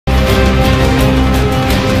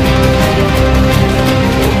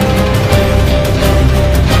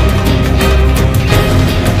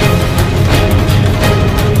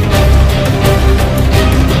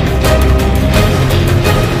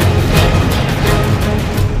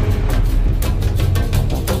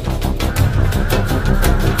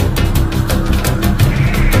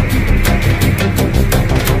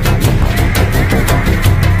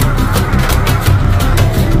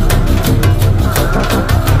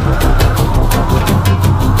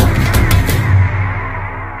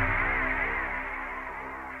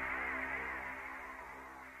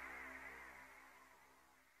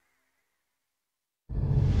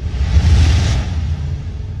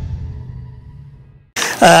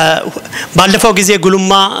ባለፈው ጊዜ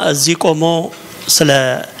ጉሉማ እዚህ ቆሞ ስለ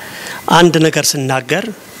አንድ ነገር ሲናገር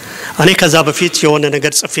እኔ ከዛ በፊት የሆነ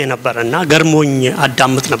ነገር ጽፌ ነበርና ገርሞኝ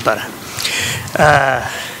አዳምጥ ነበር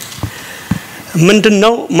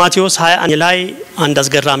ምንድነው ማቴዎስ 21 ላይ አንድ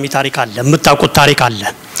አስገራሚ ታሪክ አለ የምታውቁት ታሪክ አለ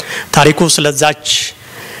ታሪኩ ስለዛች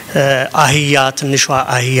አህያ ትንሿ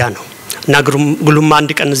አህያ ነው እና ጉሉማ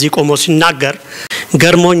አንድ ቀን እዚህ ቆሞ ሲናገር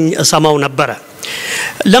ገርሞኝ እሰማው ነበር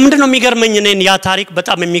ለምንድነው የሚገርመኝ እኔን ያ ታሪክ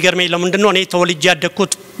በጣም የሚገርመኝ ለምንድነው እኔ ተወልጄ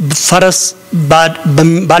ያደኩት ፈረስ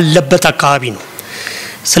ባለበት አካባቢ ነው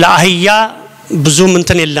ስለ አህያ ብዙ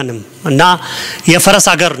እንትን የለንም እና የፈረስ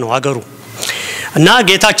ሀገር ነው ሀገሩ እና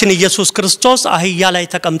ጌታችን ኢየሱስ ክርስቶስ አህያ ላይ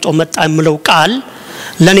ተቀምጦ መጣ የሚለው ቃል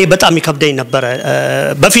ለኔ በጣም ይከብደኝ ነበር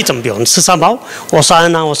በፊትም ቢሆን ስሰማው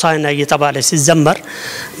ሆሳዕና እየተባለ ሲዘመር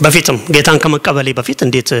በፊትም ጌታን ከመቀበሌ በፊት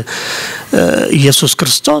እንዴት ኢየሱስ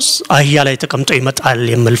ክርስቶስ አህያ ላይ ተቀምጦ ይመጣል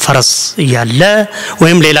የሚል ፈረስ ያለ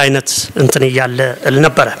ወይም ሌላ አይነት እንትን ያለ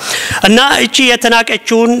ነበር እና እቺ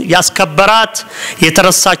የተናቀችውን ያስከበራት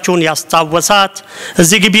የተረሳችውን ያስታወሳት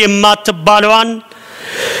እዚህ ግቢ የማትባለዋን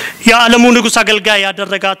የዓለሙ ንጉስ አገልጋይ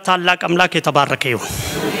ያደረጋት ታላቅ አምላክ የተባረከ ይሁን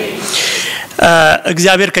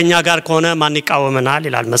እግዚአብሔር ከኛ ጋር ከሆነ ማን ይቃወመናል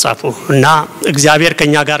ይላል መጽሐፉ እና እግዚአብሔር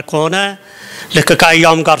ከኛ ጋር ከሆነ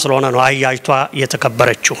ለከካያውም ጋር ስለሆነ ነው አህያይቷ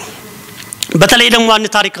የተከበረችው በተለይ ደግሞ አንድ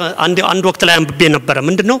ታሪክ አንድ ወቅት ላይ አንብቤ ነበር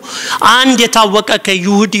ምንድነው አንድ የታወቀ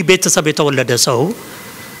ከይሁዲ ቤተሰብ የተወለደ ሰው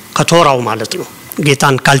ከቶራው ማለት ነው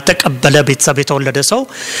ጌታን ካልተቀበለ ቤተሰብ የተወለደ ሰው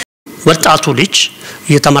ወጣቱ ልጅ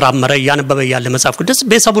የተመራመረ ያነበበ ያለ መጽሐፍ ቅዱስ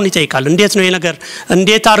ቤተሰቡን ይጠይቃል እንዴት ነው ይሄ ነገር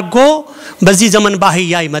እንዴት አርጎ በዚህ ዘመን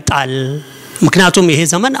ባህያ ይመጣል ምክንያቱም ይሄ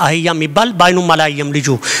ዘመን አህያ የሚባል ባይኑ ማላየም ልጁ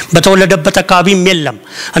በተወለደበት አካባቢም የለም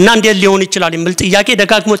እና እንዴት ሊሆን ይችላል የሚል ጥያቄ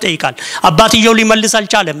ደጋግሞ ጠይቃል አባትየው ሊመልስ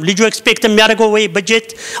አልቻለም ልጁ ኤክስፔክት የሚያደርገው ወይ በጀት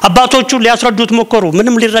አባቶቹ ሊያስረዱት ሞከሩ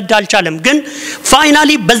ምንም ሊረዳ አልቻለም ግን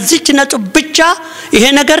ፋይናሊ በዚች ነጥብ ብቻ ይሄ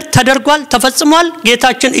ነገር ተደርጓል ተፈጽሟል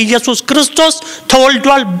ጌታችን ኢየሱስ ክርስቶስ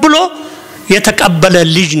ተወልዷል ብሎ የተቀበለ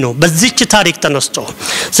ልጅ ነው በዚች ታሪክ ተነስቶ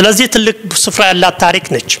ስለዚህ ትልቅ ስፍራ ያላት ታሪክ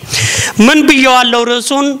ነች ምን ብየዋለው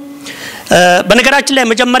ርዕሱን በነገራችን ላይ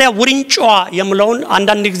መጀመሪያ ውርንጭዋ የምለውን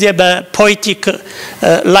አንዳንድ ጊዜ በፖኤቲክ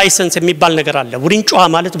ላይሰንስ የሚባል ነገር አለ ውርንጭዋ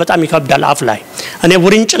ማለት በጣም ይከብዳል አፍ ላይ እኔ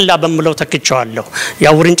ውርንጭላ በመለው ተከቻለሁ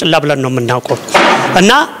ያ ውርንጭላ ብለን ነው የምናውቀው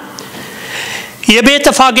እና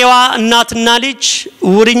የቤተፋጌዋ እናትና ልጅ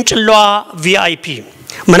ውርንጭላዋ ቪአይፒ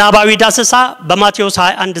ምናባዊ ዳሰሳ በማቴዎስ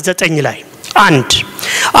 21:9 ላይ አንድ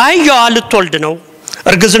አህያዋ ልትወልድ ነው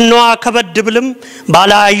እርግዝናዋ ከበድ ብልም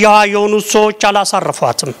ባለ አህያዋ የሆኑ ሰዎች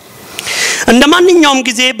አላሳረፏትም እንደማንኛውም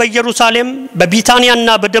ጊዜ በኢየሩሳሌም በቢታንያና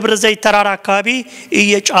በደብረ ዘይት ተራራ አካባቢ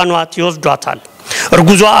እየጫኗት ይወስዷታል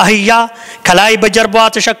እርጉዟ አህያ ከላይ በጀርባዋ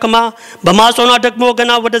ተሸክማ በማጾኗ ደግሞ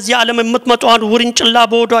ገና ወደዚህ ዓለም የምትመጣው ውርንጭላ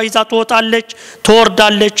በወዷ ይዛ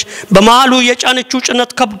ትወርዳለች በመሃሉ የጫነችው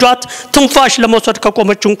ጭነት ከብዷት ትንፋሽ ለመውሰድ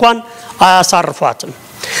ከቆመች እንኳን አያሳርፏትም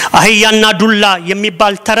አህያና ዱላ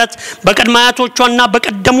የሚባል ተረት በቀድማያቶቿና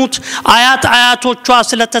በቀደሙት አያቶቿ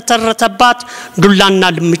ስለተተረተባት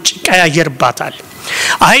ዱላና ልምጭ ቀያየርባታል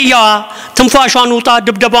አህያዋ ትንፋሿን ውጣ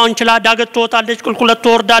ድብደባውን ችላ ዳገት ትወጣለች ቁልቁለት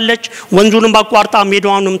ትወርዳለች ወንዙንም አቋርጣ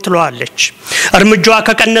ሜዳውንም ትለዋለች እርምጃዋ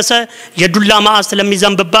ከቀነሰ የዱላ ማዕት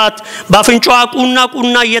ስለሚዘንብባት ባፍንጫዋ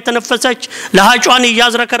ቁና እየተነፈሰች ለሃጯን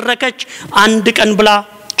እያዝረከረከች አንድ ቀን ብላ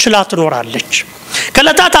ችላ ትኖራለች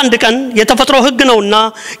ከለታት አንድ ቀን የተፈጥሮ ህግ ነውና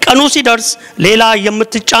ቀኑ ሲደርስ ሌላ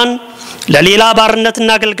የምትጫን ለሌላ ባርነትና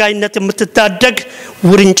አገልጋይነት የምትታደግ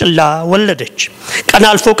ውርንጭላ ወለደች ቀን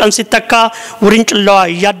አልፎ ቀን ሲተካ ውርንጭላዋ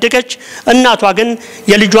ያደገች እናቷ ግን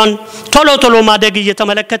የልጇን ቶሎ ማደግ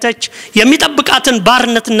እየተመለከተች የሚጠብቃትን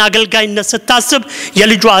ባርነትና አገልጋይነት ስታስብ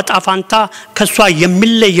የልጇ አጣፋንታ ከሷ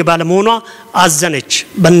የሚለይ ባለመሆኗ አዘነች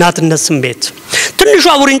በእናትነት ስሜት ትንሿ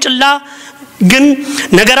ውርንጭላ ግን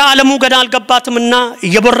ነገር ዓለሙ ገና አልገባትምና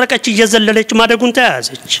እየቦረቀች እየዘለለች ማደጉን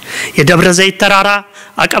ተያዘች የደብረ ዘይት ተራራ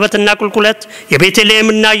አቀበትና ቁልቁለት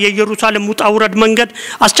የቤተልሔምና የኢየሩሳሌም ውጣውረድ መንገድ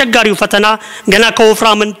አስቸጋሪው ፈተና ገና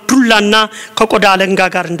ከወፍራም ዱላና ከቆዳ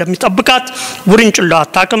አለንጋ ጋር እንደሚጠብቃት ውርንጭላዋ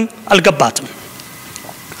አታውቅም አልገባትም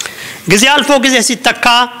ጊዜ አልፎ ጊዜ ሲተካ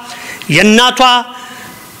የእናቷ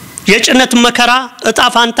የጭነት መከራ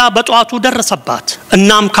እጣፋንታ በጧቱ ደረሰባት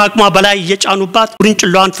እናም ካቅሟ በላይ እየጫኑባት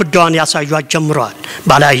ውርንጭላዋን ፍዳዋን ያሳዩት ጀምረዋል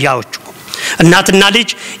ባላያዎቹ እናትና ልጅ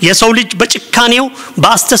የሰው ልጅ በጭካኔው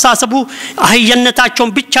በአስተሳሰቡ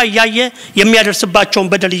አህየነታቸውን ብቻ ያየ የሚያደርስባቸውን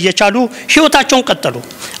በደል እየቻሉ ህይወታቸውን ቀጠሉ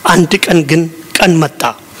አንድ ቀን ግን ቀን መጣ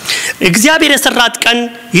እግዚአብሔር የሰራት ቀን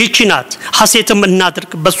ይህች ናት ሐሴትም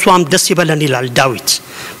እናድርግ በሷም ደስ ይበለን ይላል ዳዊት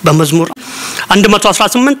በመዝሙር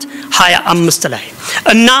 118:25 ላይ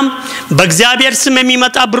እናም በእግዚአብሔር ስም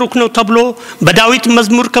የሚመጣ ብሩክ ነው ተብሎ በዳዊት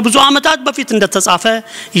መዝሙር ከብዙ ዓመታት በፊት እንደተጻፈ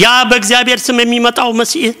ያ በእግዚአብሔር ስም የሚመጣው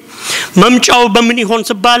መሲህ መምጫው በምን ይሆን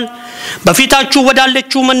ሲባል በፊታችሁ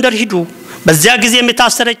ወዳለችው መንደር ሂዱ በዚያ ጊዜ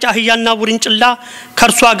የታሰረች አህያና ውርንጭላ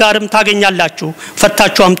ከርሷ ጋርም ታገኛላችሁ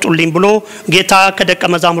ፈታችሁ አምጡልኝ ብሎ ጌታ ከደቀ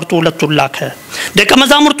መዛሙርቱ ሁለቱን ላከ ደቀ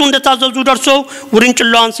መዛሙርቱ እንደታዘዙ ደርሶ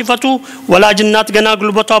ውርንጭላዋን ሲፈቱ ወላጅ እናት ገና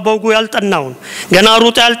ግልበቷ በውጉ ያልጠናውን ገና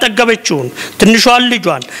ሩጣ ያልጠገበችውን ትንሿን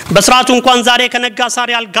ልጇን በስርዓቱ እንኳን ዛሬ ከነጋ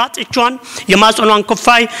ሳር ያልጋጠችዋን የማጽኗን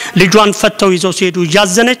ክፋይ ልጇን ፈተው ይዘው ሲሄዱ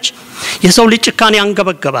ያዘነች የሰው ልጅ ጭካኔ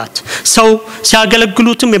አንገበገባት ሰው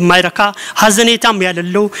ሲያገለግሉትም የማይረካ ሐዘኔታም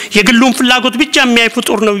ያለለው የግሉን ፍላጎት ብቻ የሚያይ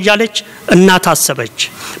ፍጡር ነው እያለች እናት አሰበች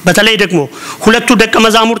በተለይ ደግሞ ሁለቱ ደቀ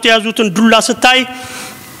መዛሙርት ያዙትን ዱላ ስታይ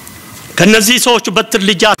ከነዚህ ሰዎች በትር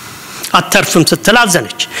ልጅ አተርፍም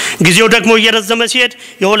ስትላዘነች ጊዜው ደግሞ እየረዘመ ሲሄድ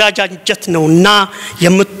የወላጅ አንጀት ነውና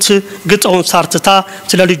የምትግጠውን ሳርትታ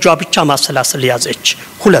ስለ ልጇ ብቻ ማሰላሰል ያዘች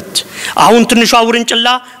ሁለት አሁን ትንሿ ውርንጭላ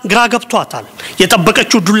ግራ ገብቷታል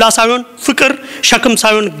የጠበቀችው ዱላ ሳይሆን ፍቅር ሸክም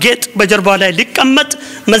ሳይሆን ጌጥ በጀርባ ላይ ሊቀመጥ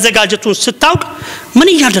መዘጋጀቱን ስታውቅ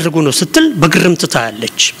ምን እያደረጉ ነው ስትል በግርምት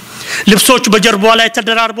ታያለች ልብሶች በጀርባዋ ላይ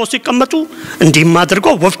ተደራርበው ሲቀመጡ እንዲህም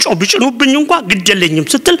አድርገው ወፍጮ ቢጭኑብኝ እንኳን ግድየለኝም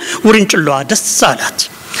ስትል ውርንጭላዋ ደስ አላት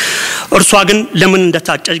እርሷ ግን ለምን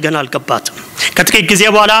እንደታጨች ገና አልገባትም ከጥቂት ጊዜ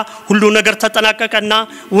በኋላ ሁሉ ነገር ተጠናቀቀና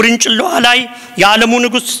ውርንጭላዋ ላይ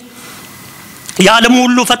የዓለም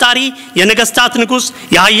ሁሉ ፈጣሪ የነገስታት ንጉስ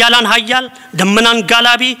የኃያላን ኃያል ደመናን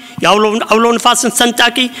ጋላቢ የአውሎ ንፋስን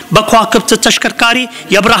ሰንጣቂ በከዋክብት ተሽከርካሪ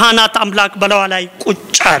የብርሃናት አምላክ በላዋ ላይ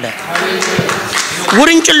ቁጭ አለ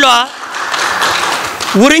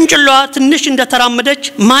ውርንጭላዋ ትንሽ እንደተራመደች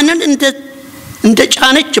ማንን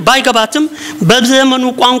እንደጫነች ባይገባትም በዘመኑ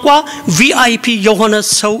ቋንቋ ቪአይፒ የሆነ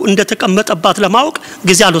ሰው እንደተቀመጠባት ለማወቅ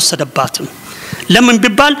ጊዜ አልወሰደባትም ለምን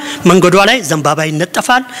ቢባል መንገዷ ላይ ዘንባባ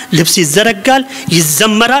ይነጠፋል ልብስ ይዘረጋል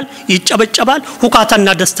ይዘመራል ይጨበጨባል ሁካታና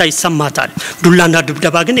ደስታ ይሰማታል ዱላና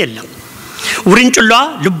ድብደባ ግን የለም ውርንጭላዋ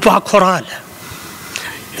ልቧ ኮራ አለ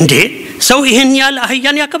እንዴ ሰው ይሄን ያለ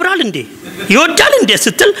አህያን ያከብራል እንዴ ይወዳል እንዴ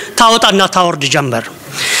ስትል ታወጣና ታወርድ ጀመር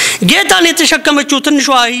ጌታን የተሸከመችው ትንሿ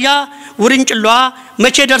አህያ ውርንጭላዋ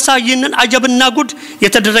መቼ ደርሳ ይህንን አጀብና ጉድ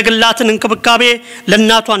የተደረገላትን እንክብካቤ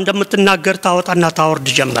ለእናቷ እንደምትናገር ታወጣና ታወርድ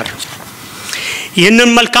ጀመር ይህንን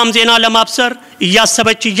መልካም ዜና ለማብሰር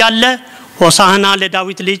እያሰበች እያለ ሆሳዕና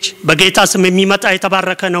ለዳዊት ልጅ በጌታ ስም የሚመጣ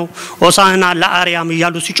የተባረከ ነው ሆሳዕና ለአርያም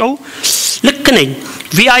እያሉ ሲጮው ልክ ነኝ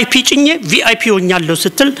ቪአይፒ ጭኜ ቪአይፒ ሆኛለሁ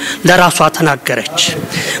ስትል ለራሷ ተናገረች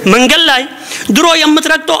መንገድ ላይ ድሮ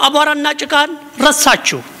የምትረግጠው አቧራና ጭቃን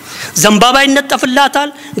ረሳችው ዘንባባ ይነጠፍላታል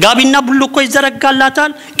ጋቢና ብልኮ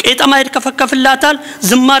ይዘረጋላታል ቄጠማ ይከፈከፍላታል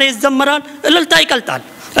ዝማሬ ይዘመራል እልልታ ይቀልጣል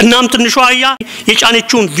እናም ትንሿ አህያ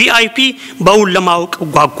የጫነችውን ቪአይፒ በውል ለማወቅ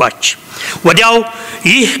ጓጓች ወዲያው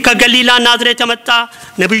ይህ ከገሊላ ናዝሬት የመጣ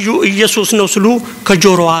ነብዩ ኢየሱስ ነው ስሉ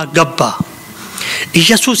ከጆሮዋ ገባ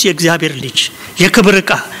ኢየሱስ የእግዚአብሔር ልጅ የክብር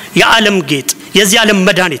ዕቃ የዓለም ጌጥ የዚህ ዓለም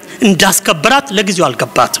መድኃኒት እንዳስከበራት ለጊዜው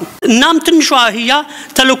አልገባትም እናም ትንሿ አህያ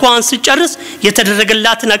ተልኳን ሲጨርስ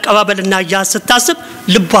የተደረገላትን አቀባበልና ያስታስብ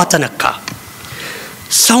ልቧ ተነካ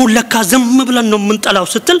ሰው ለካ ዝም ብለን ነው የምንጠላው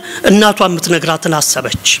ስትል እናቷ የምትነግራትን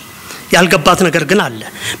አሰበች ያልገባት ነገር ግን አለ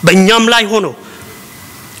በእኛም ላይ ሆኖ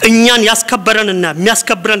እኛን ያስከበረንና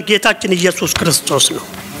የሚያስከብረን ጌታችን ኢየሱስ ክርስቶስ ነው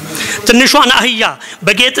ትንሿን አህያ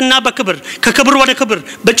በጌጥና በክብር ከክብር ወደ ክብር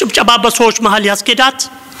በጭብጨባ በሰዎች መሃል ያስኬዳት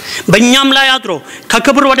በእኛም ላይ አድሮ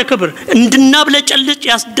ከክብር ወደ ክብር እንድናብለጨልጭ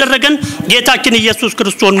ያስደረገን ጌታችን ኢየሱስ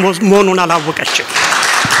ክርስቶስ መሆኑን አላወቀችም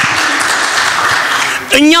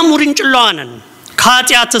እኛም ውርንጭላዋ ነን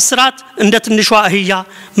ከኃጢአት እስራት እንደ ትንሿ አህያ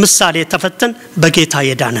ምሳሌ ተፈተን በጌታ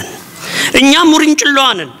የዳነን እኛም ውርንጭላዋ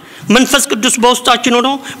ነን መንፈስ ቅዱስ በውስጣችን ሆኖ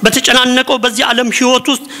በተጨናነቀው በዚህ ዓለም ህይወት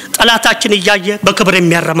ውስጥ ጠላታችን እያየ በክብር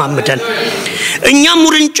የሚያረማምደን እኛም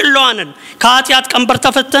ውርንጭላዋ ነን ከኃጢአት ቀንበር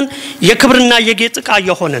ተፈተን የክብርና የጌጥ ዕቃ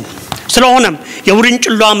የሆነን ስለሆነም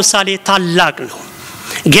የውርንጭላዋ ምሳሌ ታላቅ ነው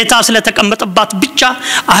ጌታ ስለተቀመጠባት ብቻ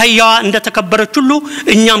አህያዋ እንደተከበረች ሁሉ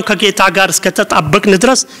እኛም ከጌታ ጋር እስከተጣበቅን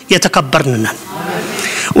ድረስ የተከበርን ነን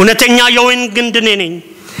እውነተኛ የወይን ግንድ ነኝ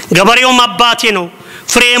ገበሬው አባቴ ነው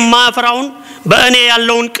ፍሬ የማያፈራውን በእኔ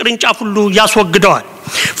ያለውን ቅርንጫፍ ሁሉ ያስወግደዋል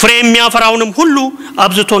ፍሬ የሚያፈራውንም ሁሉ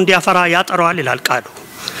አብዝቶ እንዲያፈራ ያጠራዋል ይላል ቃሉ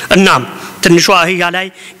እናም ትንሿ አህያ ላይ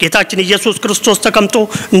ጌታችን ኢየሱስ ክርስቶስ ተቀምጦ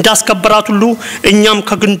እንዳስከበራት ሁሉ እኛም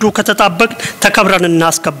ከግንዱ ከተጣበቅ ተከብረንና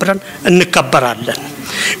አስከብረን እንከበራለን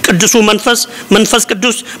ቅዱሱ መንፈስ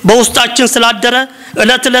ቅዱስ በውስጣችን ስላደረ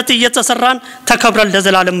እለት እለት እየተሰራን ተከብረን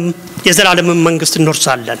ለዘላለም የዘላለም መንግስት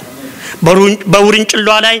እንወርሳለን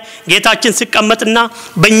በውርንጭላዋ ላይ ጌታችን ሲቀመጥና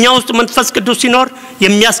በእኛ ውስጥ መንፈስ ቅዱስ ሲኖር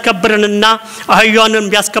የሚያስከብረንና አህያዋንን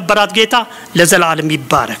የሚያስከብራት ጌታ ለዘላለም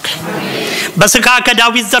ይባረክ። በስጋ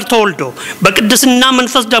ከዳዊት ዘር ተወልዶ በቅድስና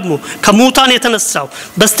መንፈስ ደግሞ ከሙታን የተነሳው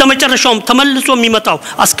በስተመጨረሻውም ተመልሶ የሚመጣው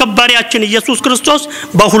አስከባሪያችን ኢየሱስ ክርስቶስ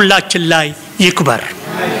በሁላችን ላይ ይክበር።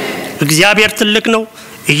 እግዚአብሔር ትልቅ ነው።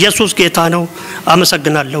 ኢየሱስ ጌታ ነው።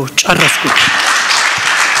 አመሰግናለሁ። ጨረስኩ።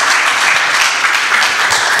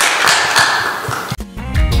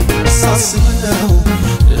 ሳስበው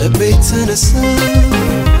ለቤት ተነሳ